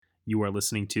You are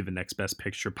listening to the Next Best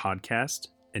Picture podcast,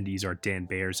 and these are Dan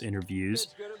Bayer's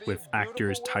interviews with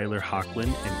actors Tyler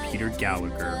Hoechlin and Peter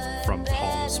Gallagher from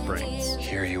Palm Springs.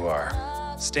 Here you are,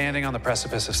 standing on the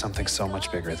precipice of something so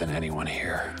much bigger than anyone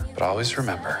here. But always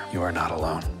remember, you are not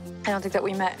alone. I don't think that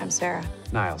we met. I'm Sarah.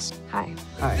 Niles. Hi.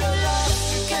 Hi.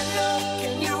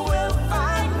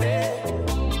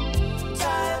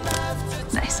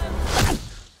 Nice.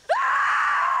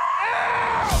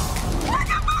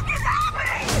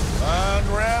 Run,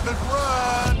 rabbit,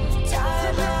 run!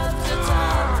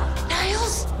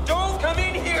 Niles? Don't come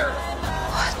in here!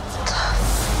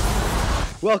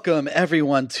 Welcome,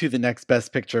 everyone, to the Next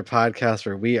Best Picture podcast,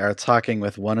 where we are talking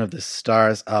with one of the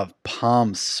stars of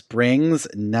Palm Springs,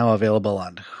 now available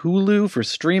on Hulu for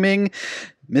streaming,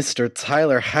 Mr.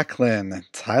 Tyler Hoechlin.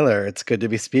 Tyler, it's good to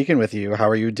be speaking with you. How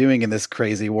are you doing in this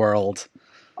crazy world?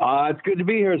 It's good to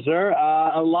be here, sir.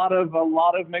 A lot of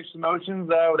mixed emotions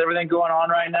with everything going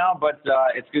on right now, but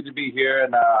it's good to be here,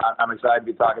 and I'm excited to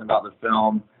be talking about the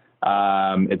film.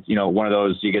 It's one of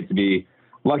those you get to be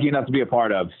lucky enough to be a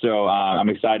part of. So I'm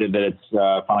excited that it's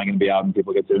finally going to be out and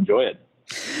people get to enjoy it.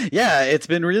 Yeah, it's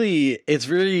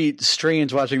really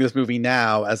strange watching this movie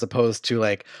now as opposed to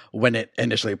like when it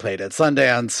initially played at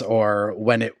Sundance, or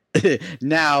when it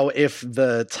now if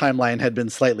the timeline had been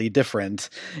slightly different,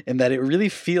 in that it really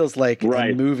feels like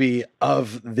a movie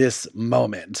of this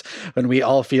moment when we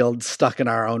all feel stuck in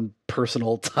our own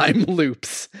personal time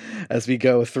loops as we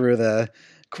go through the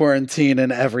quarantine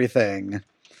and everything.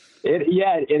 It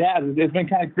has. It's been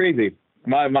kind of crazy.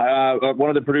 My one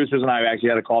of the producers and I actually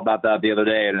had a call about that the other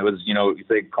day, and it was, you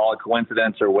say call it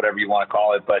coincidence or whatever you want to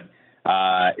call it, but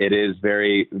it is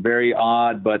very, very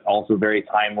odd, but also very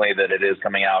timely that it is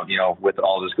coming out, with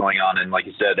all this going on. And like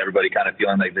you said, everybody kind of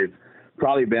feeling like they've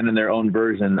probably been in their own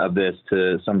version of this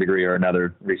to some degree or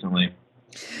another recently.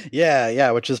 Yeah,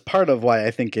 which is part of why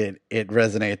I think it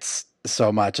resonates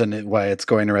so much, and why it's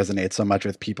going to resonate so much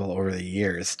with people over the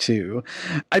years too.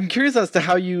 I'm curious as to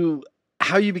how you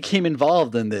became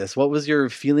involved in this. What was your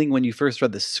feeling when you first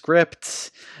read the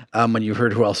script, when you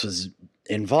heard who else was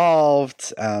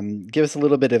involved? Give us a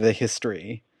little bit of a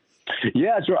history.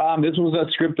 Yeah, sure. This was a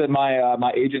script that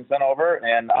my agent sent over,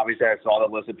 and obviously I saw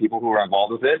the list of people who were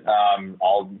involved with it.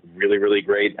 All really, really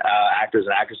great actors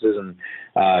and actresses and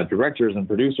directors and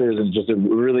producers, and just a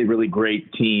really, really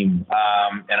great team.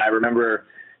 And I remember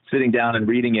sitting down and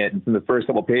reading it, and from the first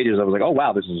couple pages, I was like, "Oh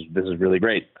wow, this is really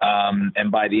great."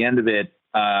 And by the end of it,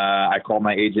 I called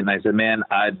my agent and I said, "Man,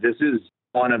 this is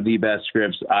one of the best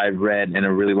scripts I've read in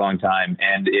a really long time,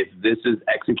 and if this is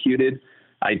executed,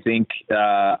 I think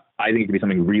it could be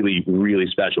something really, really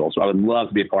special. So I would love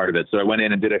to be a part of it." So I went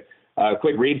in and did a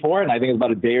quick read for it, and I think it was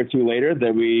about a day or two later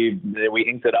that we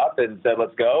inked it up and said,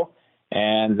 "Let's go."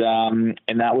 And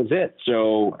that was it.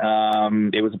 So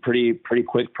it was a pretty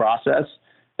quick process.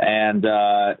 And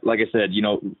like I said,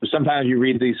 sometimes you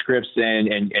read these scripts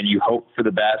and you hope for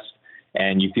the best,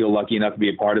 and you feel lucky enough to be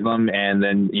a part of them. And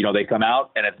then, they come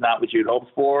out and it's not what you'd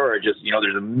hoped for, or just,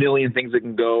 there's a million things that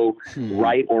can go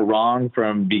right or wrong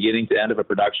from beginning to end of a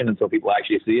production until people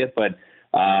actually see it. But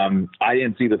I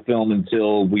didn't see the film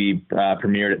until we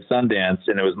premiered at Sundance,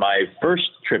 and it was my first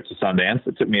trip to Sundance.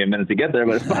 It took me a minute to get there,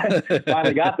 but it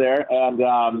finally got there. And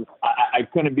I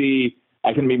couldn't be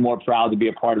more proud to be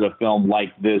a part of a film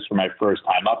like this for my first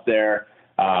time up there.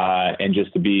 And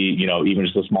just to be, even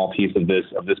just a small piece of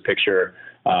this picture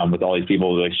with all these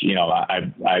people,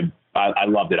 I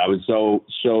loved it. I was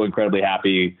so incredibly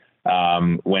happy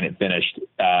when it finished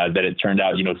that it turned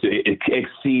out, to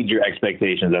exceed your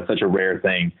expectations. That's such a rare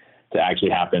thing to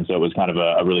actually happen. So it was kind of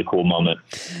a really cool moment.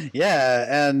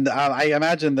 Yeah, and I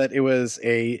imagine that it was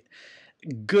a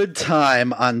good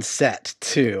time on set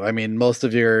too. I mean, most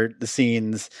of the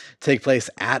scenes take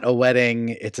place at a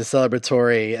wedding. It's a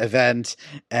celebratory event,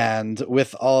 and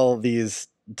with all these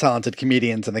talented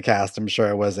comedians in the cast, I'm sure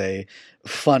it was a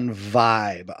fun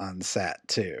vibe on set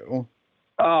too.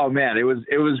 Oh man, it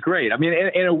was great. I mean,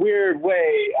 in a weird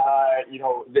way,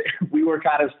 we were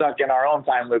kind of stuck in our own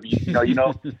time loop.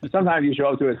 Sometimes you show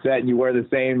up to a set and you wear the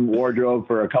same wardrobe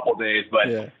for a couple days, but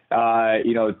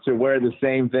to wear the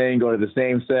same thing, go to the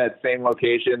same set, same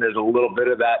location, there's a little bit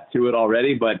of that to it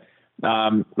already. But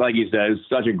like you said, it was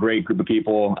such a great group of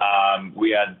people. We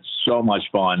had so much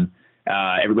fun.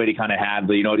 Everybody kind of had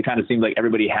it kind of seemed like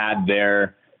everybody had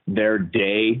their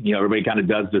day. Everybody kind of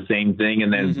does the same thing,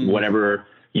 and then whatever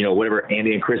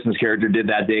Andy and Kristen's character did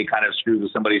that day kind of screws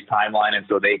with somebody's timeline, and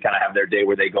so they kind of have their day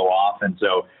where they go off. And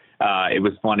so it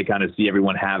was fun to kind of see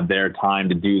everyone have their time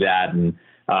to do that, and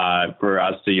for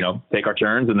us to take our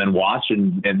turns and then watch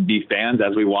and be fans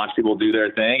as we watch people do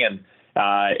their thing.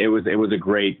 it was a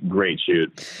great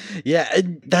shoot. Yeah,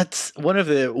 and that's one of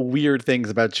the weird things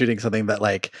about shooting something that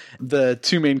like the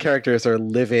two main characters are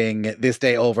living this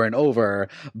day over and over,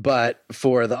 but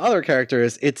for the other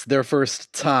characters, it's their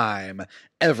first time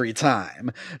every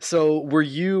time. So were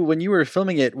you, when you were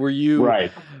filming it, were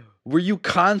you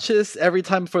conscious every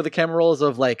time for the camera rolls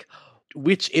of like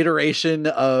which iteration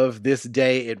of this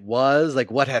day it was,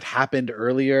 like what had happened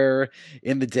earlier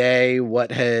in the day,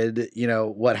 what had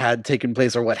taken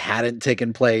place or what hadn't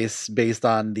taken place based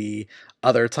on the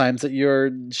other times that you're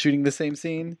shooting the same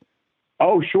scene?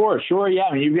 Oh, sure. Yeah.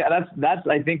 I mean, that's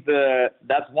I think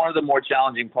that's one of the more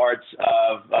challenging parts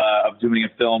of doing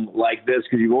a film like this,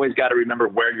 because you've always got to remember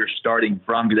where you're starting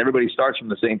from, because everybody starts from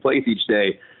the same place each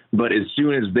day. But as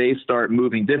soon as they start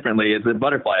moving differently, it's a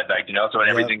butterfly effect, so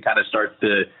everything kind of starts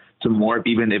to morph,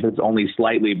 even if it's only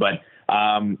slightly. But,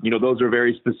 those are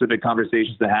very specific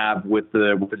conversations to have with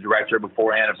the director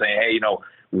beforehand of saying, hey,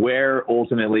 where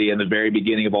ultimately in the very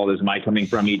beginning of all this am I coming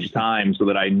from each time, so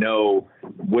that I know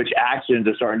which actions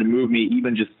are starting to move me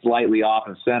even just slightly off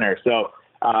of center. So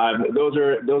those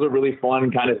are really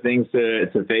fun kind of things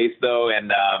to face, though.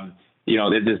 And,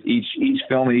 just each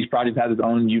film and each project has its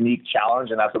own unique challenge,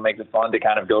 and that's what makes it fun to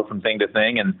kind of go from thing to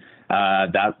thing. And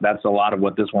that's a lot of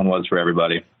what this one was for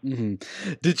everybody.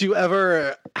 Mm-hmm. Did you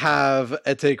ever have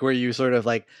a take where you sort of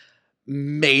like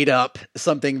made up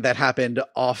something that happened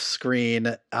off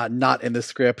screen, not in the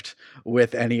script,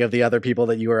 with any of the other people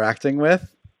that you were acting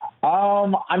with?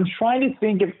 I'm trying to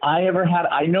think if I ever had.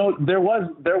 I know there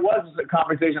was a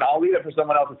conversation. I'll leave it for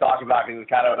someone else to talk about, because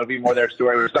it'll be more their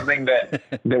story. It was something that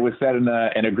was said in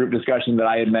a group discussion that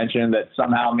I had mentioned that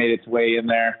somehow made its way in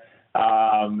there.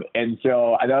 And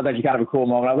so I thought it was actually kind of a cool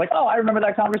moment. I was like, oh, I remember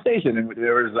that conversation. And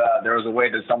there was a way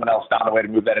that someone else found a way to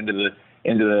move that into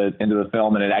the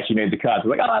film, and it actually made the cut. So I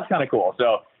was like, oh, that's kind of cool.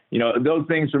 So those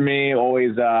things for me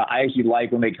always. I actually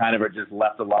like when they kind of are just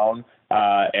left alone.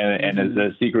 And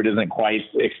the secret isn't quite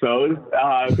exposed.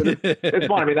 It's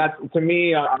fun. I mean, that's, to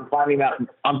me, I'm finding that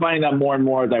more and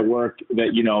more as I work,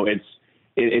 that,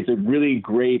 it's a really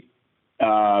great,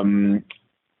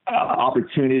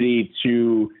 opportunity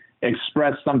to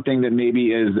express something that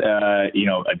maybe is, a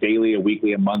daily, a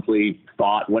weekly, a monthly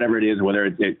thought, whatever it is, whether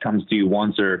it comes to you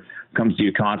once or comes to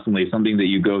you constantly, something that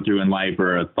you go through in life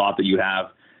or a thought that you have,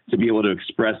 to be able to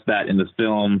express that in the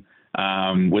film,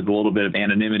 with a little bit of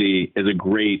anonymity is a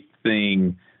great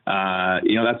thing.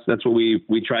 That's what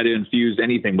we try to infuse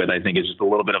anything with. I think it's just a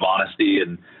little bit of honesty,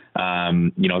 and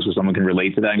so someone can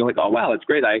relate to that and go like, oh wow, that's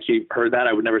great. I actually heard that.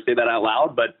 I would never say that out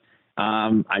loud, but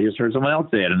I just heard someone else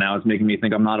say it, and now it's making me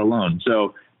think I'm not alone.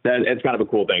 So it's kind of a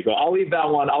cool thing. So I'll leave that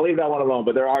one alone.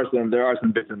 But there are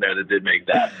some bits in there that did make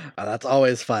that. That's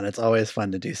always fun. It's always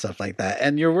fun to do stuff like that.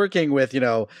 And you're working with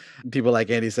people like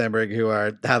Andy Samberg who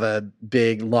have a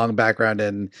big long background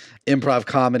in improv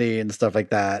comedy and stuff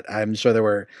like that. I'm sure there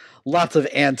were lots of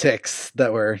antics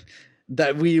that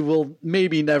we will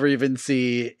maybe never even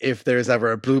see if there's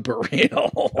ever a blooper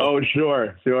reel. Oh,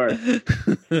 sure.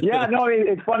 Yeah, no,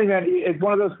 it's funny, man. It's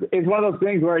one of those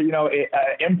things where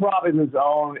improv is its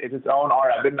own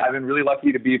art. I've been really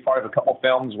lucky to be part of a couple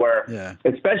films where,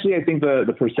 especially I think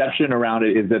the perception around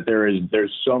it is that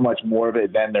there's so much more of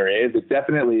it than there is. It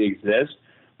definitely exists,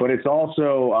 but it's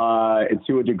also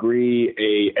to a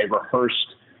degree a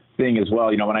rehearsed thing as well.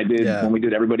 When we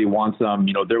did Everybody Wants Some,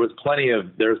 there was plenty of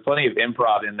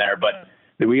improv in there, but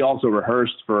we also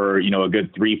rehearsed for, a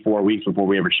good 3-4 weeks before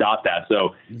we ever shot that.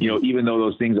 So, even though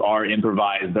those things are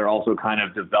improvised, they're also kind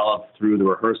of developed through the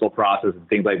rehearsal process and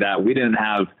things like that. We didn't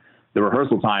have the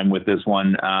rehearsal time with this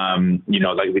one,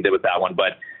 like we did with that one,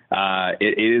 but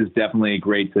it is definitely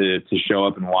great to show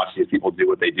up and watch these people do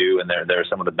what they do. And they're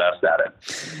some of the best at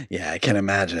it. Yeah, I can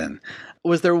imagine.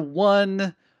 Was there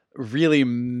one really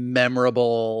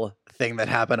memorable thing that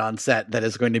happened on set that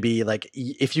is going to be like,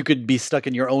 if you could be stuck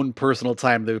in your own personal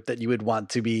time loop, that you would want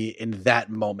to be in that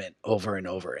moment over and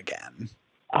over again?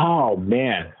 Oh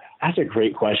man, that's a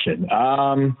great question.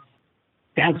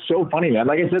 That's so funny, man.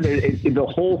 Like I said, the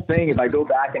whole thing, if I go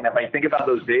back and if I think about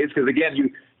those days, because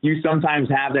again, you sometimes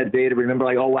have that day to remember,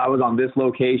 like, oh, I was on this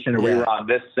location, or we were on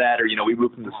this set, or, we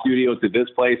moved from the studio to this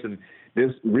place, and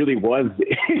this really was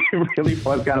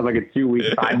kind of like a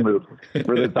 2-week time loop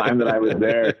for the time that I was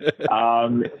there.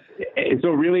 So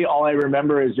really all I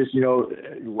remember is just,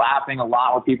 laughing a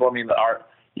lot with people. I mean,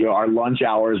 our lunch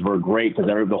hours were great because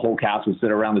the whole cast would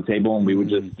sit around the table and we would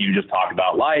just talk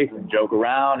about life and joke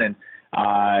around. And,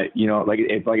 like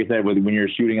I said, when you're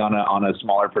shooting on a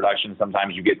smaller production,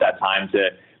 sometimes you get that time to,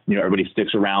 everybody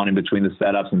sticks around in between the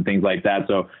setups and things like that.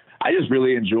 So I just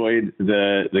really enjoyed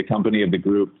the company of the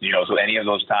group, so any of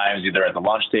those times, either at the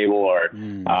lunch table or,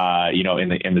 in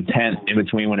the tent in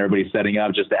between when everybody's setting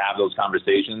up, just to have those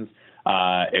conversations.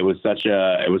 It was such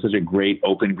a great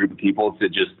open group of people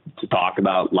to talk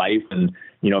about life. And,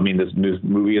 this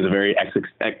movie is a very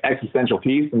existential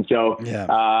piece. And so,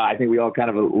 I think we all kind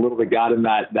of a little bit got in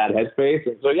that headspace.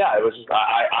 And so, it was just,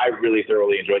 I really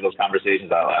thoroughly enjoyed those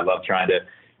conversations. I love trying to,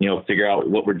 figure out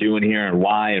what we're doing here and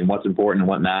why and what's important and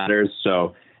what matters.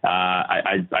 So,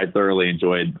 I thoroughly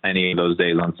enjoyed any of those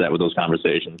days on set with those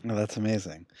conversations. Oh, that's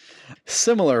amazing.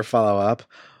 Similar follow-up.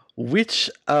 Which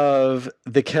of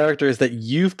the characters that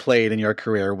you've played in your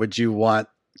career would you want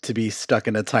to be stuck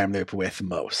in a time loop with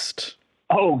most?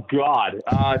 Oh, God.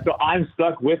 So I'm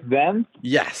stuck with them?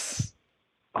 Yes.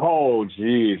 Oh,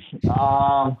 geez.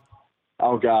 Oh,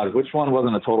 God. Which one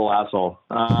wasn't a total asshole?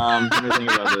 Let me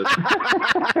think about this.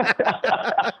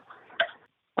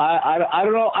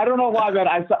 I don't know why, but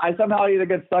I somehow either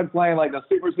get stuck playing like the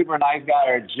super, super nice guy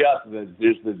or just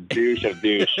the douche of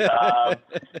douche.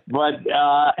 But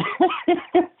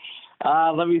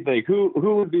let me think. Who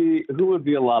would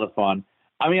be a lot of fun?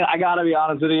 I mean, I gotta be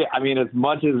honest with you. I mean, as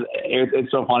much as it's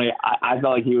so funny, I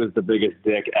felt like he was the biggest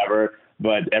dick ever,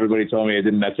 but everybody told me it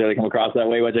didn't necessarily come across that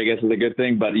way, which I guess is a good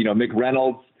thing. But Mick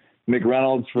Reynolds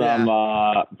from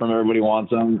Everybody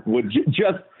Wants Him would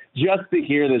just to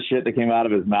hear the shit that came out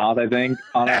of his mouth, I think,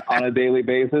 on a daily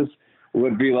basis,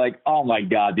 would be like, oh my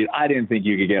God, dude, I didn't think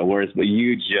you could get worse, but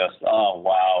you just, oh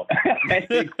wow. And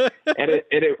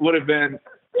it would have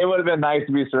been nice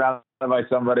to be surrounded by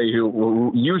somebody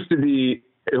who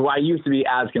I used to be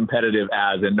as competitive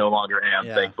as and no longer am,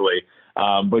 thankfully.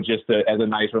 But just as a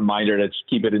nice reminder to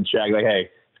keep it in check, like, hey,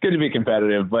 it's good to be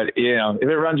competitive, but if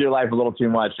it runs your life a little too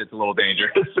much, it's a little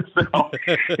dangerous. So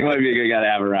you might be a good guy to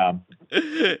have around.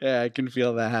 Yeah, I can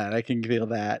feel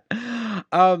that.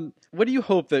 What do you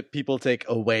hope that people take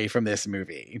away from this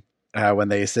movie when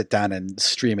they sit down and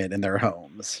stream it in their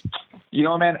homes?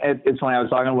 Man, it's funny. I was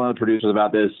talking to one of the producers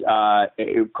about this.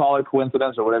 Call it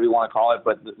coincidence or whatever you want to call it,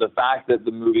 but the fact that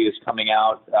the movie is coming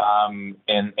out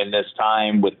in this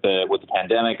time with the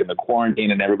pandemic and the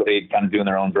quarantine and everybody kind of doing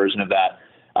their own version of that,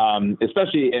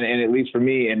 especially, and at least for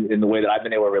me, in the way that I've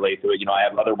been able to relate to it, I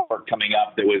have other work coming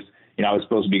up that was, I was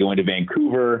supposed to be going to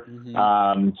Vancouver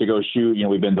to go shoot.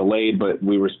 We've been delayed, but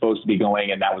we were supposed to be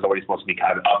going, and that was already supposed to be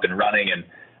kind of up and running. And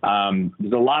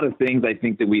there's a lot of things I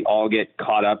think that we all get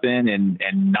caught up in, and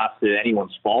not to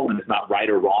anyone's fault, and it's not right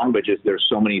or wrong, but just there's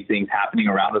so many things happening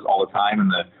around us all the time,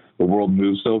 and the world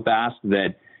moves so fast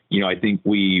that, I think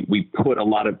we put a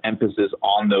lot of emphasis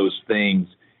on those things.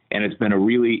 And it's been a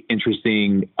really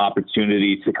interesting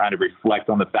opportunity to kind of reflect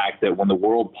on the fact that when the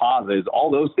world pauses,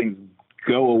 all those things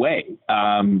go away.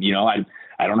 I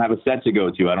don't have a set to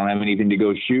go to. I don't have anything to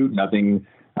go shoot. Nothing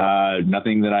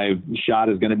that I've shot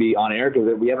is going to be on air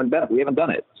because we haven't done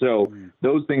it. So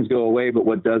those things go away. But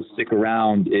what does stick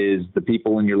around is the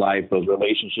people in your life, those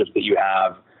relationships that you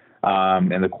have,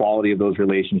 and the quality of those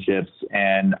relationships.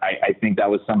 And I think that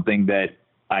was something that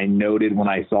I noted when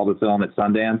I saw the film at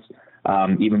Sundance,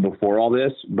 even before all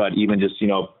this, but even just,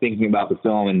 thinking about the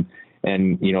film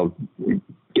and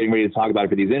getting ready to talk about it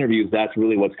for these interviews, that's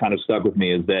really what's kind of stuck with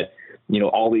me, is that,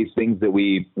 all these things that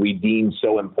we deem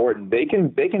so important, they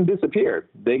can disappear.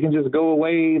 They can just go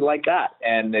away like that.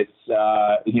 And it's,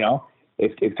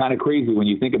 it's kind of crazy when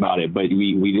you think about it, but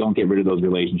we don't get rid of those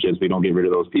relationships. We don't get rid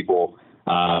of those people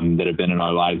that have been in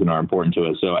our lives and are important to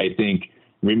us. So I think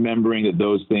remembering that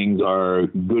those things are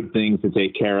good things to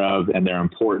take care of and they're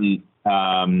important.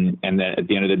 And that at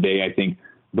the end of the day, I think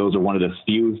those are one of the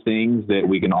few things that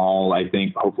we can all, I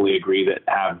think, hopefully agree that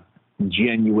have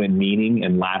genuine meaning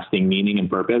and lasting meaning and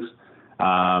purpose.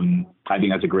 I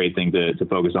think that's a great thing to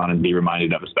focus on and be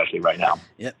reminded of, especially right now.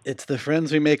 Yep. It's the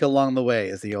friends we make along the way,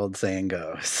 as the old saying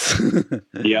goes.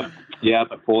 Yep. I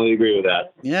fully agree with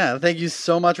that. Yeah. Thank you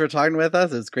so much for talking with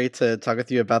us. It's great to talk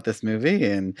with you about this movie,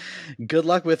 and good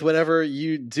luck with whatever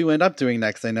you do end up doing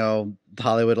next. I know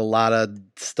Hollywood, a lot of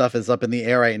stuff is up in the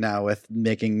air right now with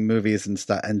making movies and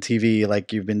stuff and TV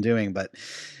like you've been doing, but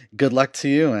good luck to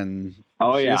you. And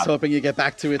just hoping you get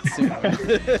back to it soon.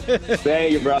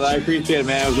 Thank you, brother. I appreciate it,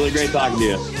 man. It was really great talking to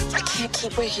you. I can't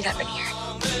keep waking up in here.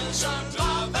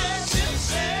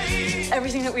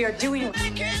 Everything that we are doing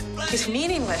is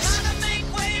meaningless.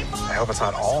 I hope it's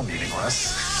not all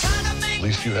meaningless. At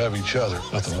least you have each other.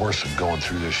 Nothing worse than going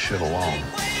through this shit alone.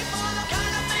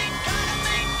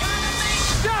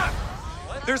 Stop!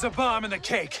 There's a bomb in the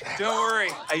cake. Don't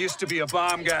worry. I used to be a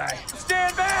bomb guy.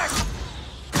 Stand back!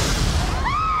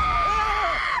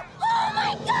 Oh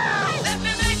my God! Let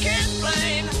me make it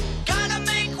plain. Gotta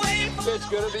make way for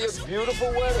going to be a beautiful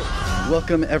wedding.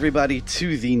 Welcome, everybody,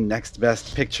 to the Next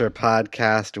Best Picture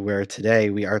podcast, where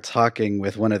today we are talking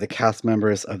with one of the cast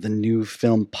members of the new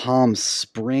film Palm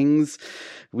Springs.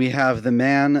 We have the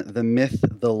man, the myth,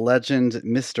 the legend,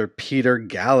 Mr. Peter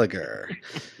Gallagher.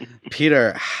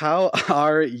 Peter, how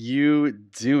are you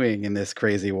doing in this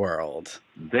crazy world?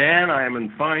 Dan, I am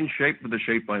in fine shape for the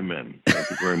shape I'm in.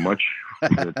 Thank you very much.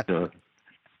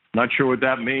 Not sure what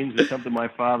that means. It's something my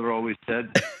father always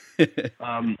said.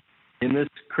 In this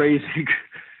crazy...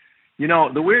 You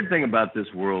know, the weird thing about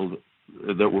this world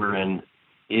that we're in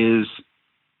is,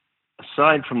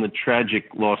 aside from the tragic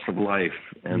loss of life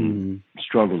and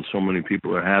struggles so many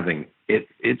people are having,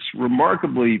 it's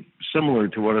remarkably similar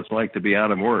to what it's like to be out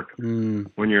of work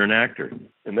when you're an actor.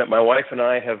 And that my wife and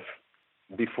I have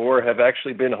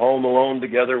actually been home alone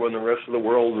together when the rest of the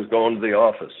world was going to the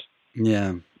office.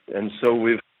 Yeah. And so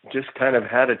we've just kind of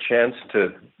had a chance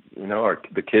to, you know,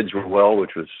 the kids were well,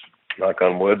 which was, knock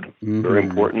on wood, very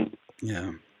important.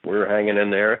 Yeah. We're hanging in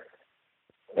there.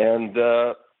 And,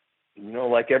 you know,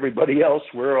 like everybody else,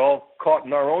 we're all caught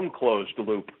in our own closed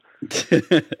loop.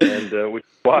 And which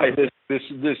is why this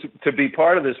to be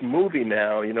part of this movie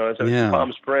now, you know, as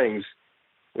Palm Springs,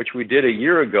 which we did a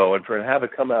year ago, and for to have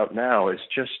it come out now is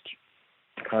just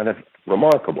kind of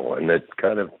remarkable. And it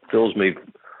kind of fills me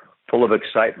full of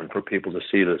excitement for people to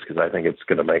see this, because I think it's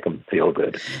going to make them feel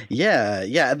good.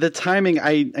 Yeah. The timing,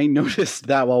 I noticed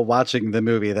that while watching the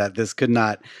movie, that this could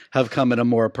not have come at a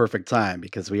more perfect time,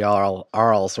 because we are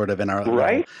all sort of in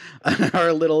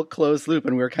our little closed loop,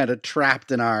 and we're kind of trapped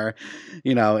in our,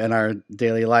 you know, in our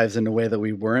daily lives in a way that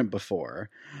we weren't before.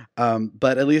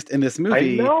 But at least in this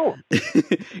movie, I know.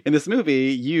 in this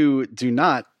movie, you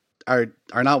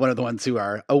are not one of the ones who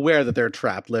are aware that they're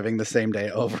trapped living the same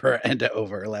day over and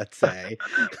over, let's say.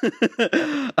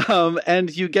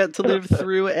 And you get to live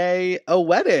through a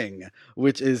wedding,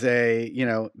 which is a, you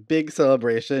know, big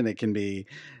celebration. It can be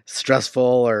stressful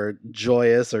or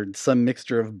joyous or some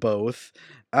mixture of both.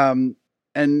 And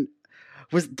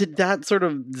did that sort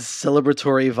of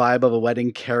celebratory vibe of a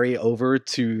wedding carry over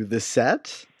to the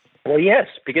set? Well, yes,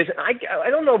 because I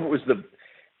don't know if it was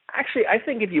Actually, I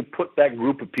think if you put that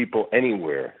group of people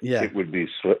anywhere, it would be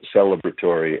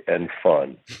celebratory and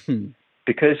fun.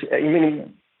 Because, I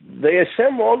mean,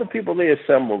 all the people they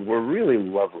assembled were really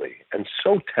lovely and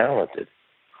so talented,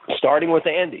 starting with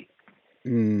Andy.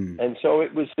 And so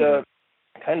it was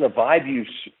kind of the vibe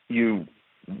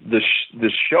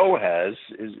the show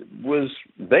was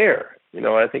there. You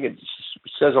know, I think it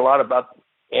says a lot about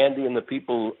Andy and the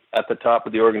people at the top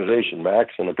of the organization,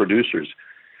 Max and the producers.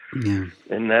 Yeah.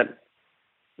 And that,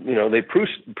 you know, they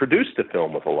produced the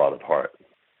film with a lot of heart.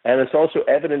 And it's also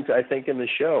evident, I think, in the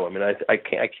show. I mean,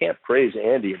 I can't praise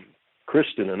Andy and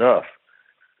Kristen enough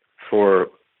for,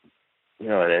 you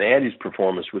know, and Andy's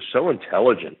performance was so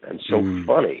intelligent and so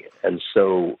funny and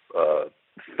so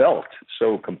felt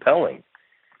so compelling.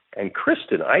 And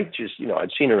Kristen, I'd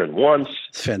seen her in once.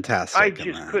 It's fantastic. I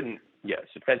just couldn't,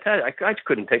 it's fantastic. I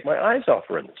couldn't take my eyes off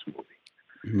her in this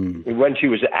movie. When she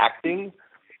was acting,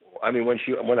 I mean, when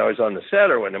I was on the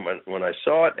set or when I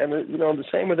saw it, and you know, the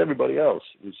same with everybody else.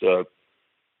 It was,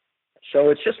 so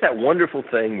it's just that wonderful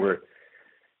thing where,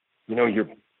 you know, you're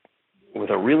with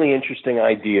a really interesting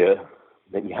idea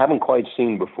that you haven't quite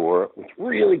seen before, with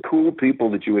really cool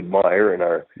people that you admire and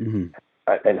are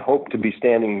and hope to be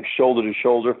standing shoulder to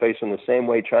shoulder, facing the same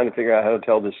way, trying to figure out how to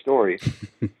tell this story,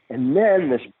 and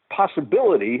then this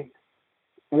possibility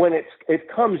when it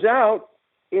comes out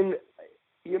in.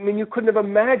 I mean, you couldn't have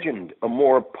imagined a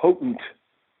more potent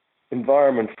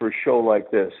environment for a show like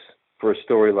this, for a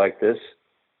story like this,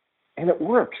 and it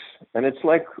works. And it's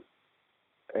like,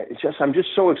 I'm just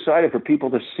so excited for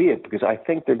people to see it, because I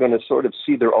think they're going to sort of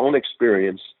see their own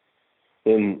experience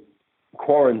in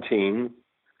quarantine,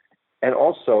 and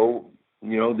also,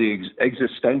 you know, the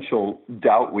existential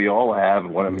doubt we all have.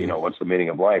 You know, what's the meaning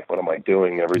of life? What am I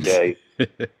doing every day?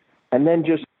 And then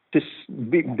just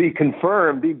be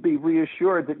confirmed, be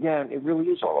reassured that, it really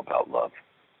is all about love.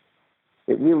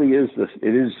 It really is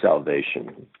it is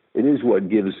salvation. It is what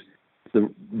gives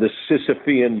the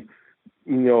Sisyphean,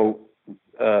 you know,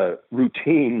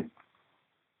 routine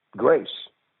grace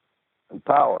and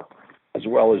power, as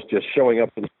well as just showing up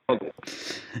in the struggle.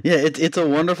 Yeah, it's a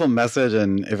wonderful message,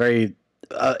 and a very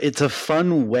it's a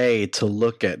fun way to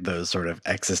look at those sort of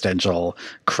existential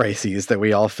crises that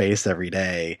we all face every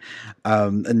day.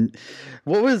 And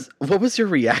what was your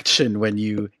reaction when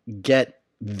you get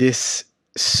this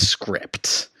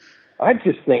script? I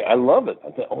just think I love it.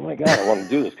 I think, oh my God, I want to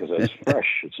do this because it's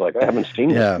fresh. It's like I haven't seen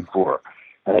this before,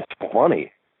 and it's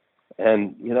funny.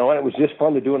 And you know, it was just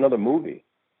fun to do another movie.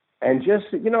 And just,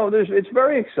 it's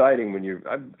very exciting when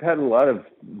I've had a lot of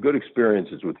good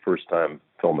experiences with first-time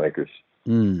filmmakers.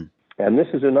 Mm. And this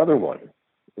is another one.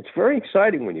 It's very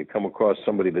exciting when you come across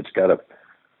somebody that's got a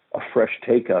fresh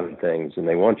take on things and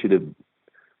they want you to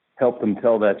help them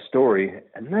tell that story.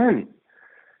 And then,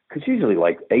 because usually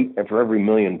like 8 for every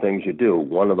million things you do,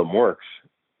 one of them works.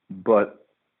 But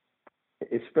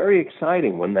it's very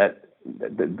exciting when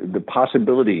the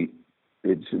possibility,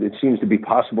 it seems to be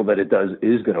possible that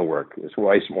is going to work. That's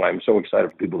why I'm so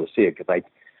excited for people to see it, because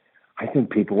I think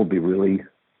people will be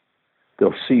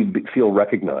they'll feel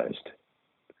recognized.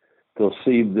 They'll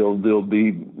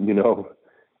be,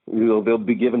 they'll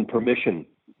be given permission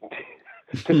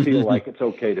to feel like it's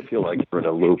okay to feel like you're in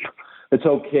a loop. It's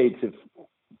okay to,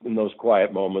 in those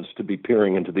quiet moments, to be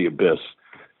peering into the abyss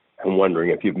and wondering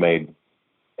if you've made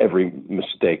every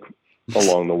mistake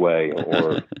along the way,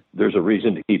 or there's a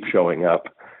reason to keep showing up.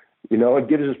 It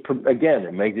gives us, again,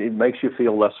 it makes you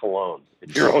feel less alone in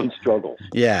your own struggle.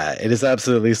 Yeah, it is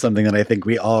absolutely something that I think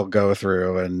we all go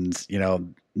through, and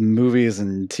movies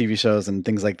and TV shows and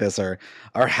things like this are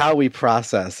how we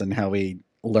process and how we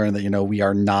learn that we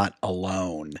are not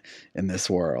alone in this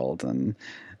world, and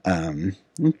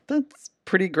that's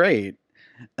pretty great.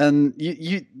 And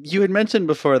you had mentioned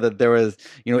before that there was,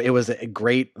 it was a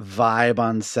great vibe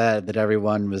on set, that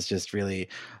everyone was just really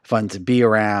fun to be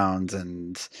around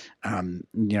and,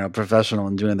 professional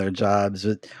and doing their jobs.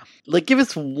 But give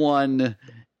us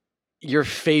your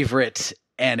favorite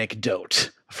anecdote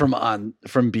from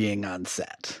being on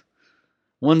set.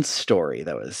 One story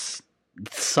that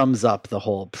sums up the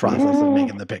whole process of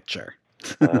making the picture.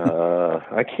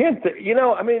 I can't,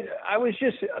 I was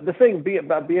just, the thing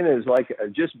about being is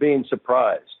just being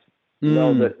surprised,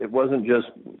 that it wasn't just,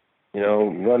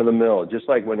 run of the mill. Just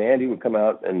like when Andy would come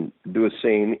out and do a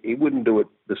scene, he wouldn't do it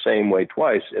the same way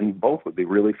twice, and both would be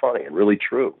really funny and really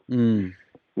true. Mm.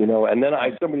 And then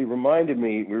somebody reminded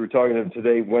me, we were talking to him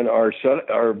today, when our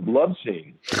love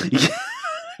scene,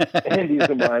 Andy's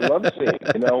and my love scene,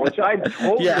 which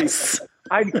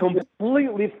I'd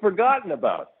completely forgotten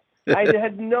about. I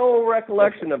had no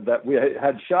recollection of that. We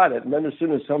had shot it, and then as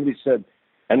soon as somebody said,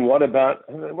 "And what about?"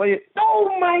 Oh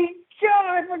my God!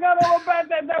 I forgot all about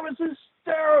that. That was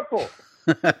hysterical.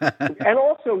 And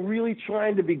also, really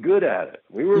trying to be good at it.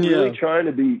 We were really trying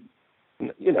to be,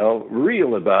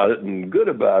 real about it and good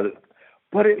about it.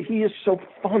 But he is so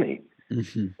funny,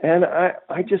 and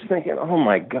I just thinking, oh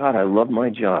my God, I love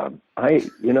my job. I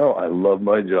love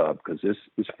my job because this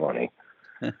is funny.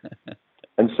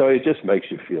 And so it just makes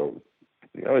you feel,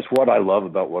 it's what I love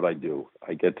about what I do.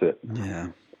 I get to,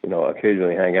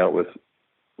 occasionally hang out with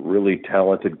really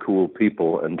talented, cool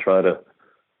people and try to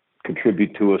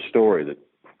contribute to a story that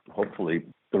hopefully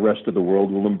the rest of the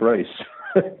world will embrace.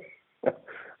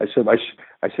 I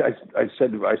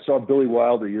saw Billy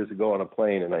Wilder years ago on a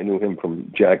plane, and I knew him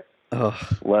from Jack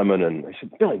Lemmon, and I said,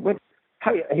 Billy,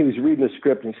 he was reading the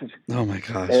script, and he says, oh my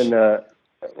gosh. And,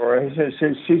 or I said,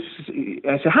 and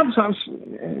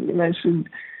I said,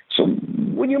 so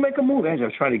when you make a movie, I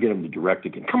was trying to get him to direct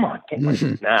again. Come on,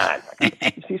 nah. I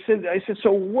said,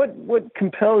 so what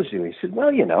compels you? He said, well,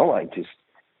 I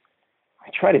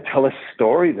try to tell a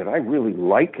story that I really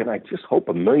like, and I just hope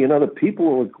 1 million other people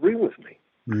will agree with me.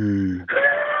 Mm.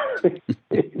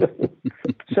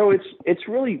 So it's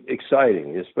really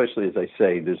exciting, especially as I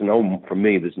say, for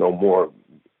me, there's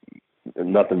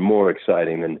nothing more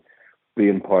exciting than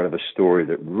being part of a story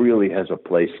that really has a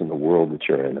place in the world that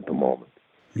you're in at the moment.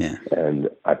 Yeah. And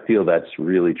I feel that's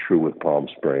really true with Palm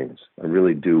Springs. I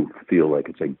really do feel like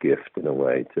it's a gift in a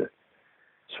way to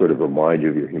sort of remind you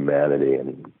of your humanity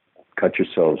and cut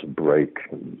yourselves a break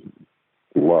and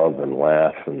love and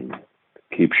laugh and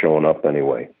keep showing up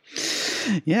anyway.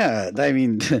 Yeah, I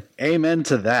mean, amen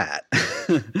to that.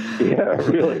 Yeah,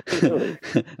 really.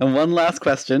 And one last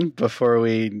question before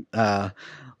we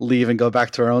leave and go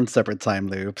back to our own separate time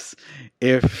loops.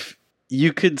 If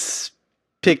you could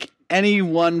pick any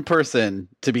one person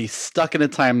to be stuck in a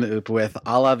time loop with,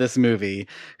 a la this movie,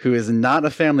 who is not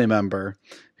a family member,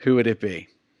 who would it be?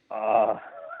 I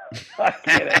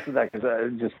can't answer that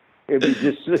because it'd be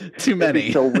just too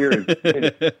many. So weird.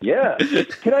 Yeah.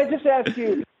 Can I just ask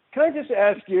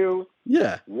you?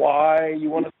 Yeah. Why you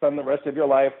want to spend the rest of your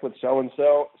life with so and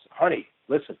so, honey?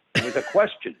 Listen, it was a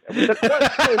question.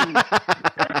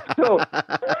 So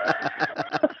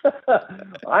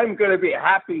I'm going to be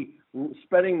happy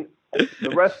spending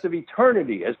the rest of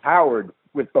eternity as Howard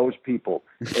with those people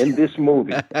in this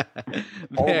movie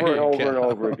over and over and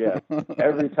over again.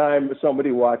 Every time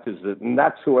somebody watches it, and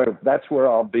that's where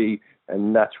I'll be,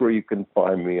 And that's where you can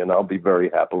find me, and I'll be very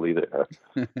happily there.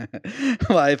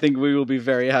 Well, I think we will be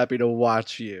very happy to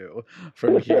watch you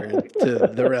from here to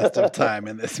the rest of time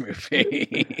in this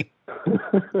movie.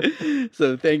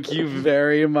 So thank you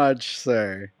very much,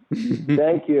 sir.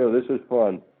 Thank you. This was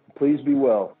fun. Please be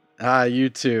well. You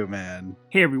too, man.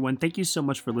 Hey everyone, thank you so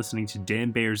much for listening to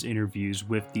Dan Bayer's interviews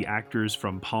with the actors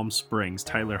from Palm Springs,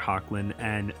 Tyler Hoechlin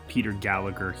and Peter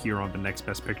Gallagher, here on the Next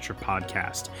Best Picture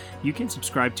podcast. You can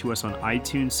subscribe to us on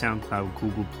iTunes, SoundCloud,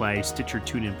 Google Play, Stitcher,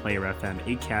 TuneIn, Player FM,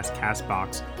 Acast,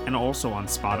 CastBox, and also on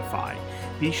Spotify.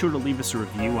 Be sure to leave us a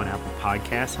review on Apple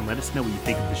Podcasts and let us know what you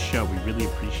think of the show. We really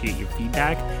appreciate your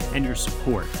feedback and your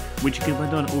support, which you can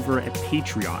lend on over at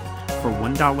Patreon. For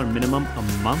 $1 minimum a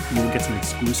month, you will get some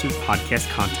exclusive podcast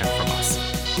content from us.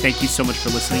 Thank you so much for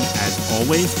listening, as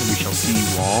always, and we shall see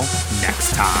you all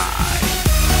next time.